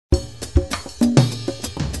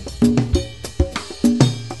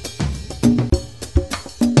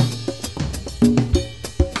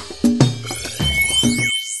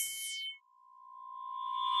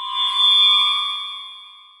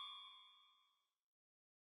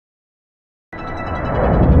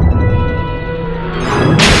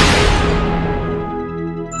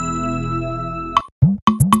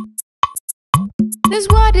This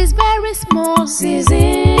world is very small. This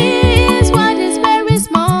world is very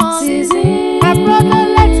small. My brother,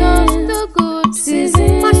 let us do good.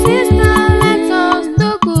 My sister, let us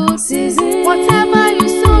do good. Whatever you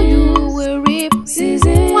sow, you will reap.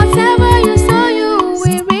 Whatever you sow, you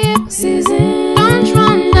will reap. Don't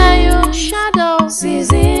run down your shadow.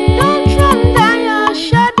 Don't run down your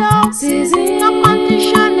shadow. No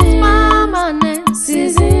condition is permanent.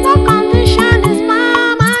 No condition is permanent.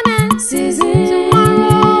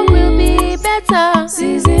 Tomorrow will be better.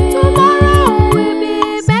 Tomorrow will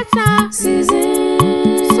be better.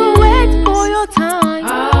 So wait for your time.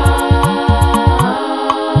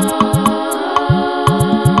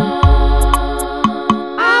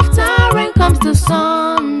 After rain comes the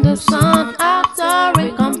sun, the sun. After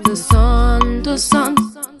rain comes the sun, the sun.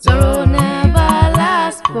 Sorrow never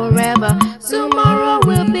lasts forever. Tomorrow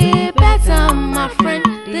will be better, my friend.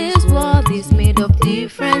 This world is made of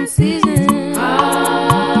different seasons.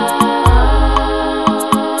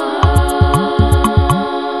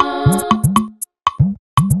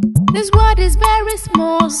 This world is very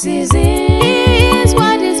small. This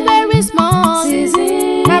world is very small.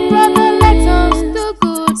 My brother, let us do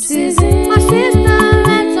good. My sister,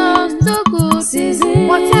 let us do good.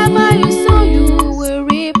 Whatever you sow, you will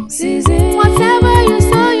reap. Whatever you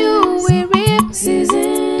sow, you will reap.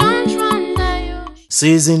 Don't run down your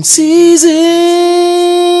Season.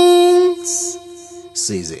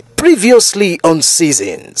 Previously on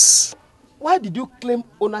Seasons. Why did you claim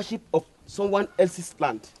ownership of someone else's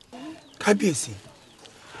land? Kabiyesi,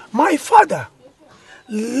 my father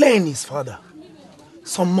lent his father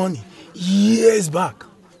some money years back.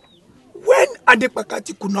 When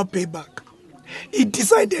Adepakati could not pay back, he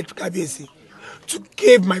decided, Kabiyesi, to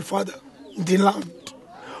give my father the land,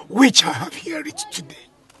 which I have here it today.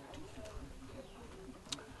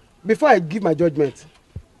 Before I give my judgment,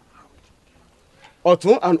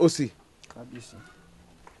 Otun and Osi,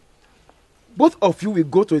 both of you will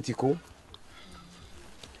go to Etiko.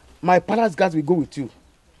 My palace guards will go with you.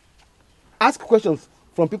 Ask questions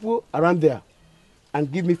from people around there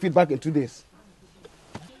and give me feedback in 2 days.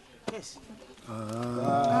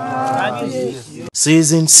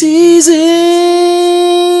 Seasons.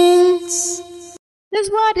 This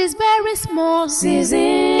world is very small. This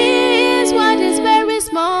world is very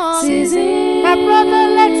small. My brother,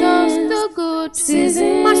 let us do good.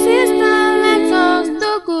 My sister, let us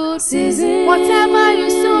do good. Whatever you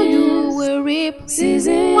sow, you will reap.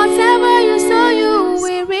 Whatever you sow, you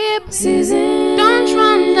will reap. Don't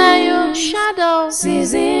run down your shadow.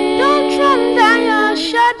 Don't run down your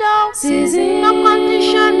shadow. No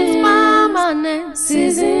condition is permanent.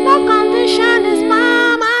 No condition is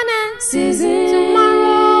permanent.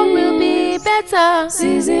 Tomorrow will be better.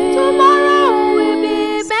 Tomorrow will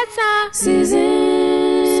be better.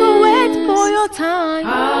 So wait for your time.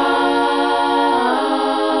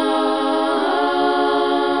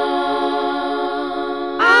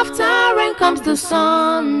 After rain comes the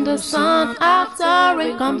sun, the sun. After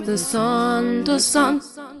rain comes the sun, the sun.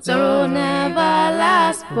 Sorrow never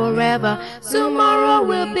lasts forever. Tomorrow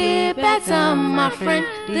will be better, my friend.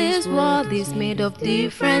 This world is made of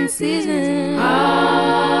different seasons.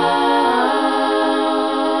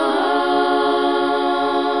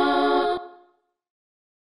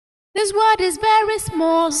 This world is very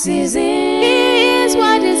small. This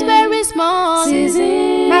world is very small.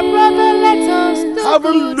 My brother, let us do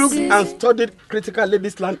Having good. looked and studied critically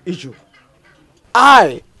this land issue,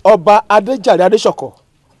 I, Oba Adejare Adeshoko,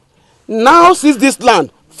 now seize this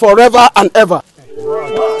land forever and ever.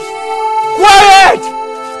 Quiet!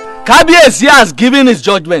 Kabiyesi has given his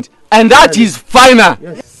judgment, and that is final.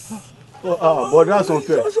 But that's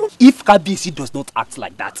unfair. If Kabiyesi does not act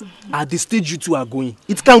like that, at the stage you two are going,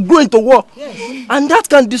 it can grow into war, and that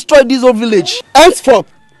can destroy this whole village. Henceforth,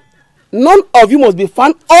 none of you must be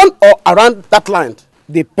found on or around that land.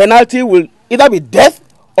 The penalty will either be death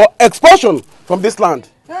or expulsion from this land.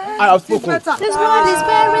 I have spoken. This world is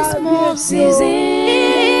very small.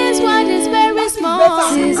 This world is very small.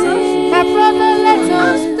 My brother, let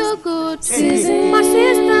us do good. My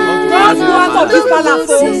sister, let us do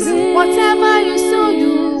good. Whatever you sow,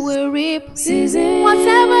 you will reap.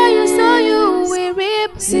 Whatever you sow, you will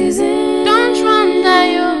reap. Don't run down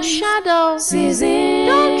your shadow.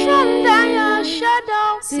 Don't run down your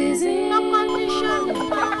shadow. No condition.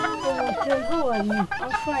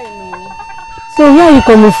 I'm fine. So where are you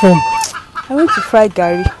coming from? I went to fry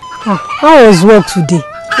Gary. How was work today?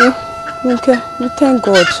 Okay, we thank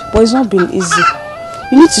God, but it's not been easy.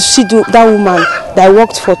 You need to see that woman that I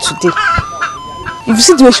worked for today. If you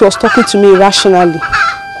see the way she was talking to me irrationally.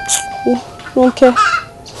 Okay,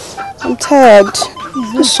 I'm tired.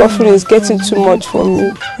 This suffering is getting too much for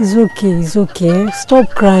me. It's okay, it's okay. Stop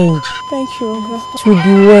crying. Thank you, Uncle. It will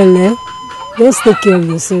be well, eh? Just take care of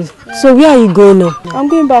yourself. So where are you going now? I'm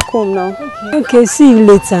going back home now. Okay, see you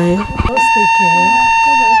later, eh? Just take care.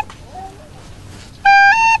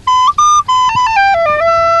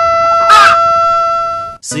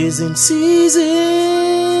 Seasons.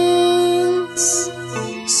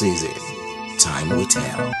 Season. Time will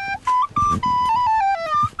tell.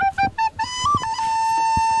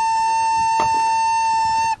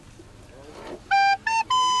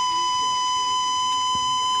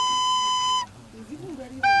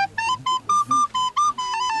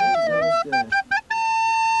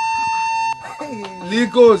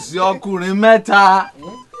 Likos ọkùnrin mẹ́ta.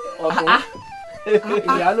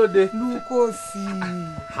 Ìyálóde. Lukosi.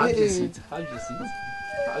 Have your seat. Have your seat.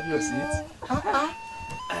 Have your seat.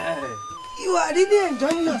 You are really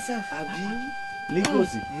enjoying yourself.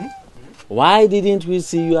 Likosi. Why didn't we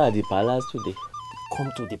see you at the palace today?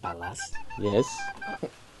 Come to the palace. Yes.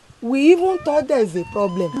 We even thought there is a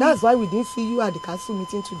problem. That's why we didn't see you at the council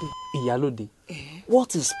meeting today. Ìyálóde.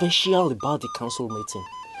 What is special about the council meeting?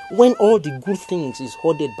 When all the good things is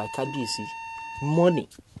hoarded by Kabiyesi, money,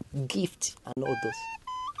 gift, and others.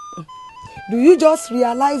 Do you just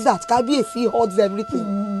realize that Kabiyesi hoards everything?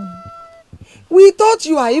 We thought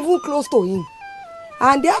you are even close to him,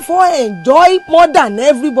 and therefore enjoy more than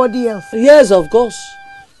everybody else. Yes, of course.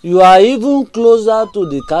 You are even closer to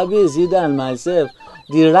the Kabiyesi than myself,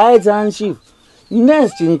 the right-hand chief,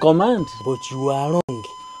 next in command. But you are wrong.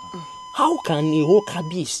 How can a whole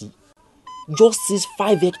Kabiyesi just seize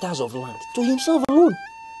 5 hectares of land to himself alone?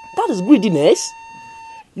 That is greediness.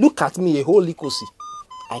 Look at me, a whole Likosi.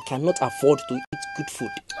 I cannot afford to eat good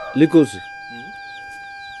food. Likosi,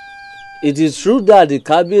 it is true that the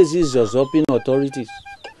Kabiyesi is usurping authorities.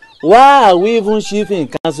 Why are we even chief in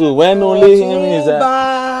council when only him is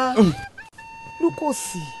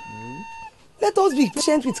Lukosi, let us be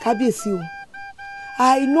patient with Kabiyesi.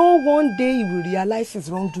 I know one day he will realize his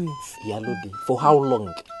wrongdoings. Ìyálóde, for how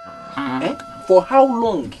long? For how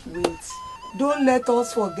long? Wait, don't let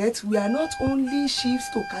us forget we are not only chiefs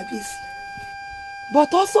to Kabiyesi,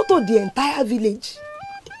 but also to the entire village.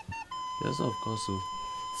 Yes, of course.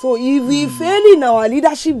 So if we fail in our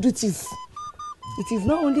leadership duties, it is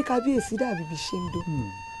not only Kabiyesi that will be shamed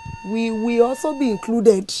though. We will also be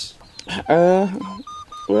included.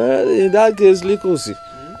 Well, in that case, Likosi,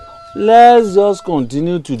 let's just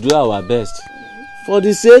continue to do our best for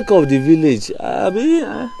the sake of the village.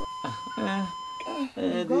 The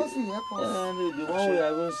one we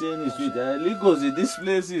haven't seen is sweet. Likosi, this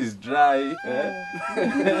place is dry.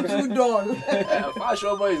 Too dull.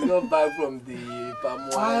 Fashion boy is not back from the palm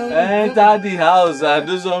wine. Enter the house and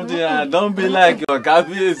do something and don't be like your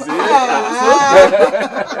Kabiyesi.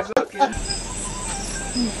 It's okay.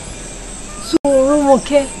 So,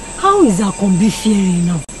 Romoke, how is Akombi faring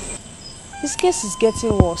now? His case is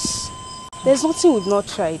getting worse. There's nothing we've not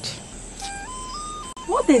tried.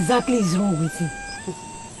 What exactly is wrong with him?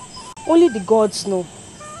 Only the gods know.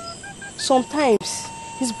 Sometimes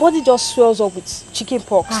his body just swells up with chicken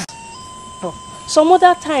pox. Some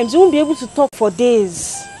other times he won't be able to talk for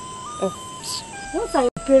days. What are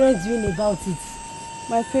your parents doing about it?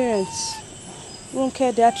 My parents don't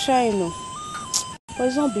care. They are trying, no. But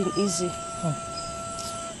it's not been easy.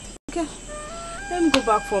 Okay, let me go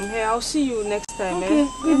back from here. I'll see you next time. Okay,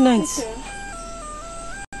 good night. Okay.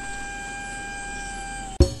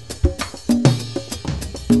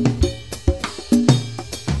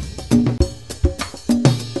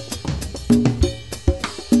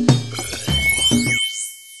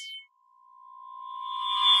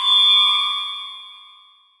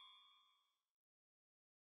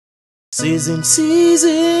 Season.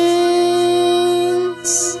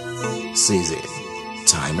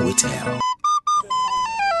 Time will tell.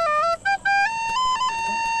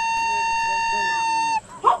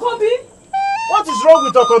 Okobi? What is wrong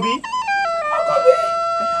with Okobi?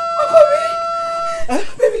 Okobi!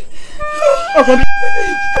 Baby! Okobi!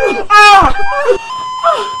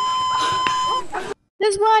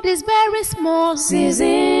 This world is very small. This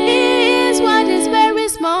world is very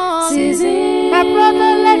small. My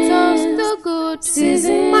brother, let us do good.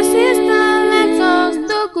 My sister, let us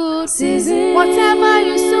do good. Whatever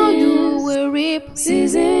you sow, you will reap.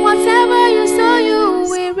 Whatever you sow, you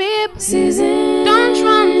will reap. Don't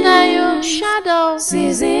run down your shadow.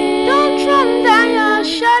 Don't run down your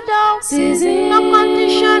shadow. No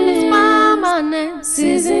condition is permanent.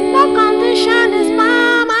 No condition is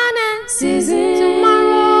permanent.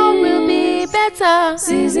 Tomorrow will be better.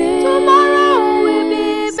 Tomorrow will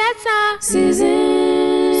be better.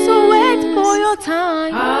 So wait for your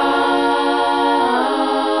time.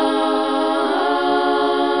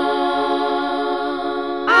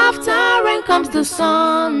 After rain comes the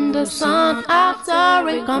sun, after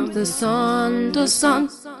rain comes the sun.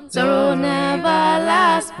 Sorrow never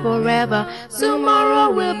lasts forever.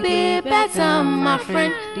 Tomorrow will be better, my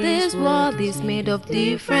friend. This world is made of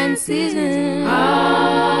different seasons.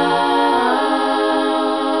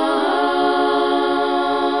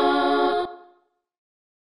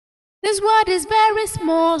 This world is very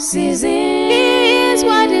small. This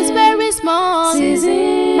world is very small.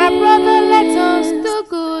 My brother, let us do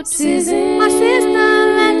good. My sister,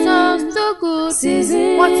 let us do good.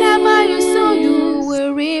 Whatever you sow, you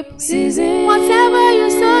will reap. Whatever you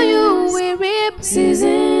sow, you will reap.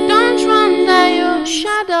 Don't run down your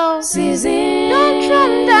shadow. Don't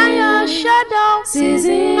run down your shadow.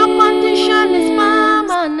 No condition is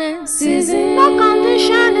permanent. No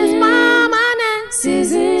condition is permanent.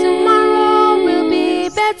 Tomorrow will be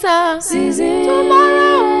better.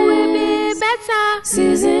 Tomorrow will be better.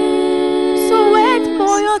 So wait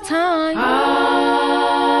for your time.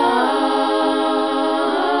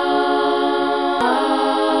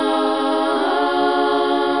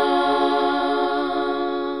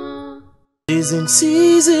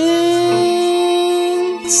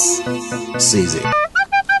 Season.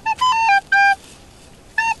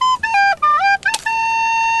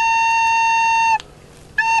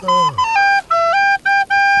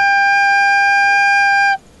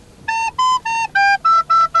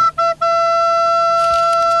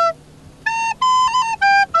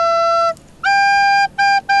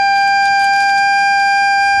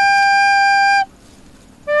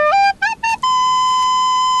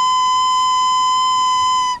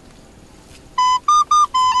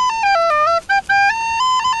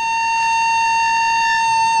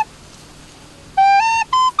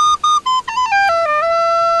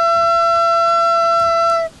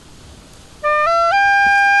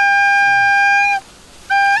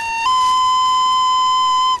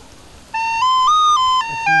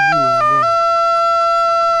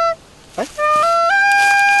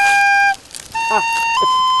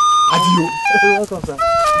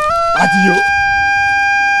 Adio,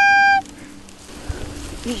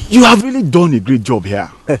 you have really done a great job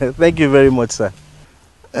here. Thank you very much, sir.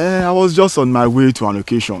 I was just on my way to an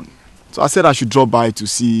occasion, so I said I should drop by to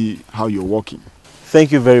see how you're working.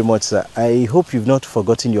 Thank you very much, sir. I hope you've not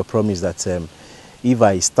forgotten your promise that if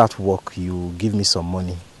I start work, you give me some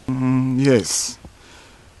money. Yes.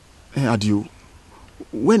 Adio,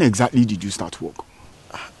 when exactly did you start work?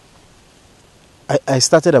 I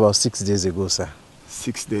started about 6 days ago, sir.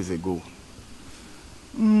 6 days ago.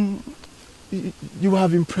 You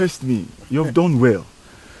have impressed me. You have done well.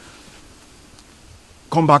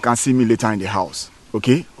 Come back and see me later in the house,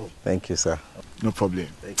 okay? Oh, thank you, sir. No problem.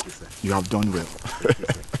 Thank you, sir. You have done well.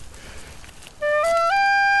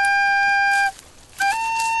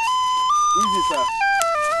 Easy, sir.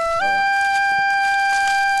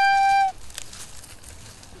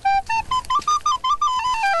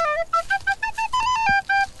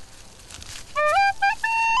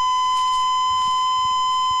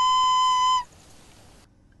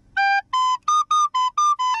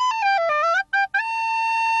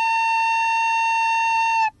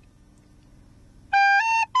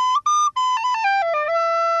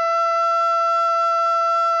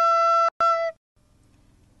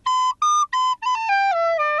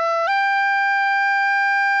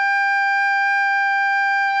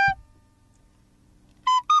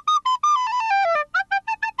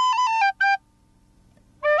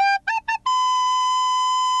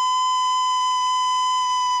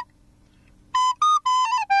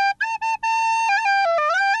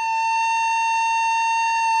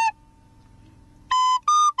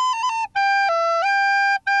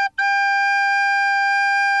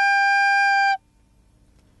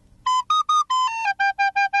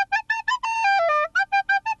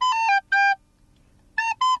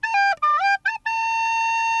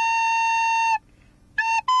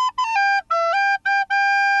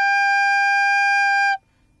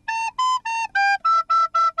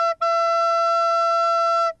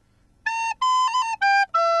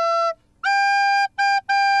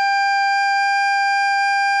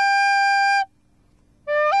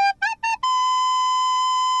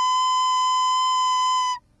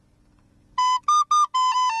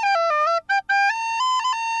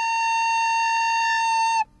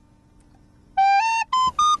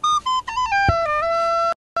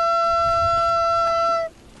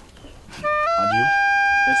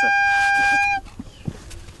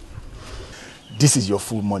 This is your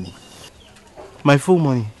full money. My full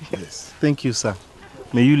money? Yes. Thank you, sir.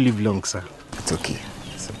 May you live long, sir. It's okay.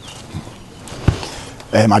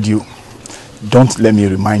 Adio, don't let me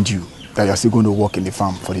remind you that you're still going to work in the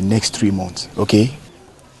farm for the next 3 months, okay?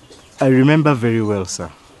 I remember very well,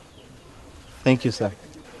 sir. Thank you, sir.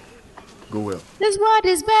 Go well. This world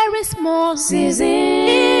is very small. This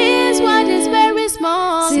world is very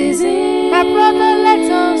small. My brother,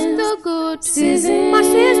 let us do good. My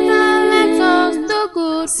sister, let us do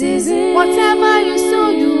good. Whatever you sow,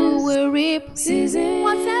 you will reap.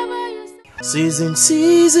 Whatever you Seasons.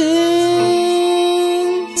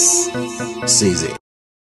 Season.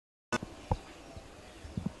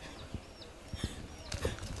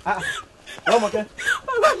 Okay.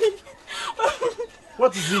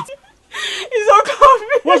 What is it? It's Okobi.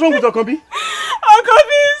 What's wrong with Okobi?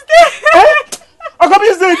 Okobi is dead. Okobi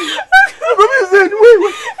is dead. Okobi is dead.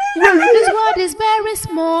 Wait. This world is very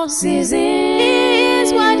small.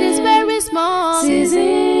 This world is very small.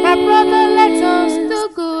 My brother, let us do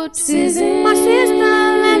good. My sister,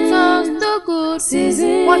 let us do good.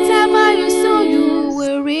 Whatever you sow, you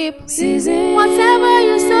will reap. Whatever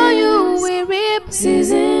you sow, you will reap.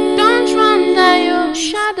 Don't run down your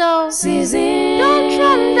shadow. Don't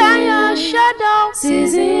run down your shadow.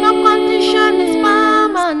 No condition is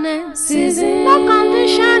permanent. No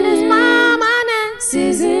condition is permanent.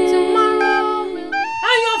 Tomorrow will...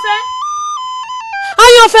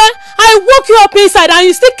 Ayofe, I woke you up inside and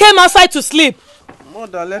you still came outside to sleep.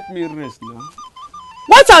 Mother, let me rest now.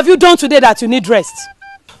 What have you done today that you need rest?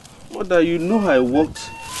 Mother, you know I worked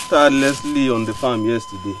tirelessly on the farm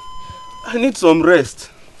yesterday. I need some rest.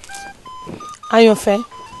 Ayofe,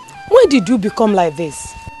 when did you become like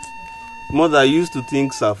this? Mother, I used to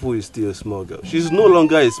think Safu is still a small girl. She's no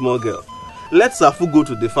longer a small girl. Let Safu go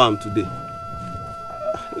to the farm today.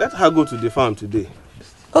 Let her go to the farm today.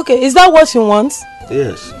 Okay, is that what you want?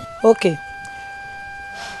 Yes. Okay.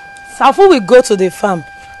 Safu will go to the farm,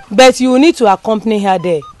 but you will need to accompany her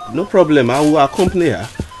there. No problem, I will accompany her,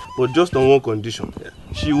 but just on one condition.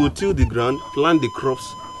 She will till the ground, plant the crops,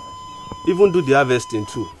 even do the harvesting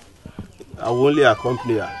too. I will only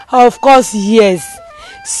accompany her. Of course, yes.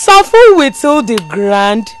 Safu will till the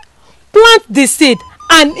ground, plant the seed,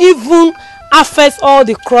 and even harvest all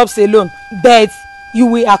the crops alone, but you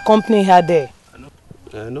will accompany her there.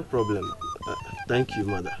 No problem. Thank you,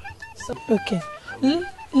 Mother. Okay.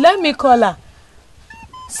 Let me call her.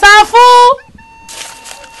 Safu!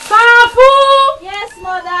 Safu! Yes,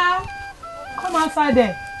 mother. Come outside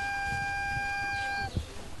there.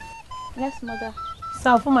 Yes, mother.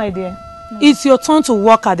 Safu, my dear. No. It's your turn to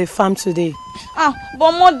work at the farm today.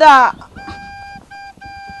 But mother...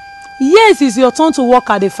 Yes, it's your turn to work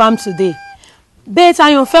at the farm today. But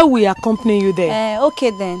Ayofe will accompany you there.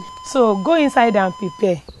 Okay then. So go inside and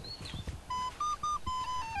prepare.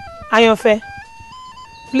 Ayofe,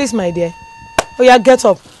 please, my dear. Oh yeah, get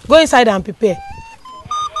up. Go inside and prepare.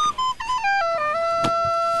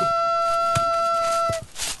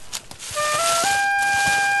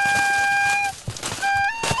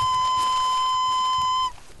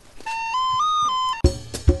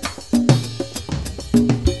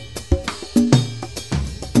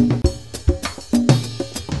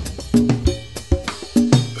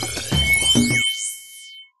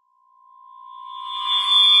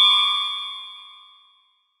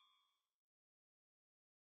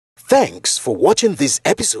 Thanks for watching this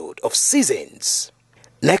episode of Seasons.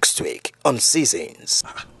 Next week on Seasons.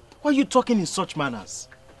 Why are you talking in such manners?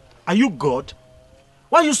 Are you God?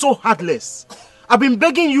 Why are you so heartless? I've been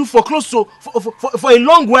begging you for close to for a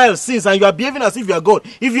long while since, and you are behaving as if you are God.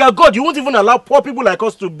 If you are God, you won't even allow poor people like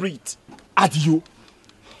us to breathe. Adio,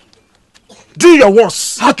 do your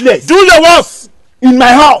worst. Heartless. Do your worst in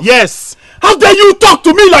my house. Yes. How dare you talk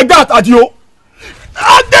to me like that, Adio?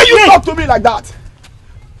 How dare you talk to me like that?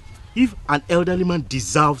 If an elderly man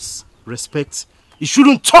deserves respect, he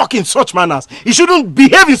shouldn't talk in such manners. He shouldn't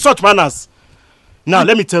behave in such manners. Now,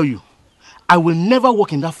 let me tell you, I will never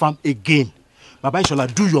work in that farm again. Baba Ishola,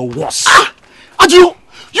 do your worst. Adio,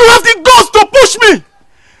 you have the guts to push me.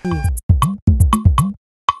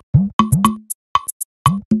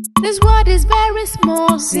 This world is very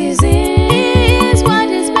small. This world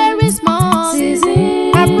is very small.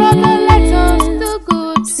 My brother, let us do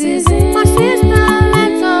good. My sister,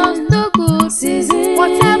 let us do good.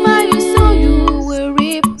 Whatever you sow, you will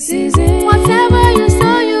reap. Whatever you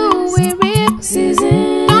sow, you will reap.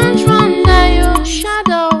 Don't run down your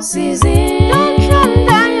shadow. Don't run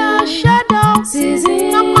down your shadow.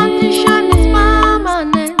 No condition is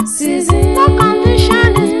permanent. No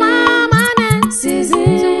condition is permanent.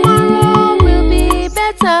 Tomorrow will be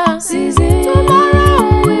better.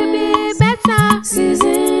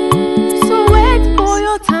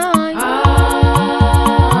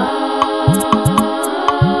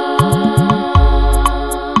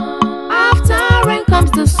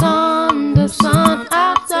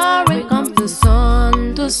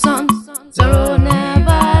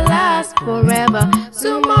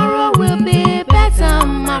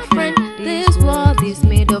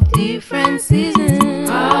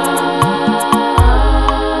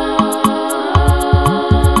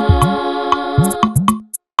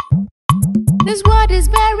 This world is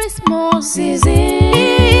very small.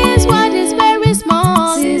 This world is very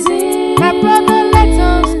small. My brother,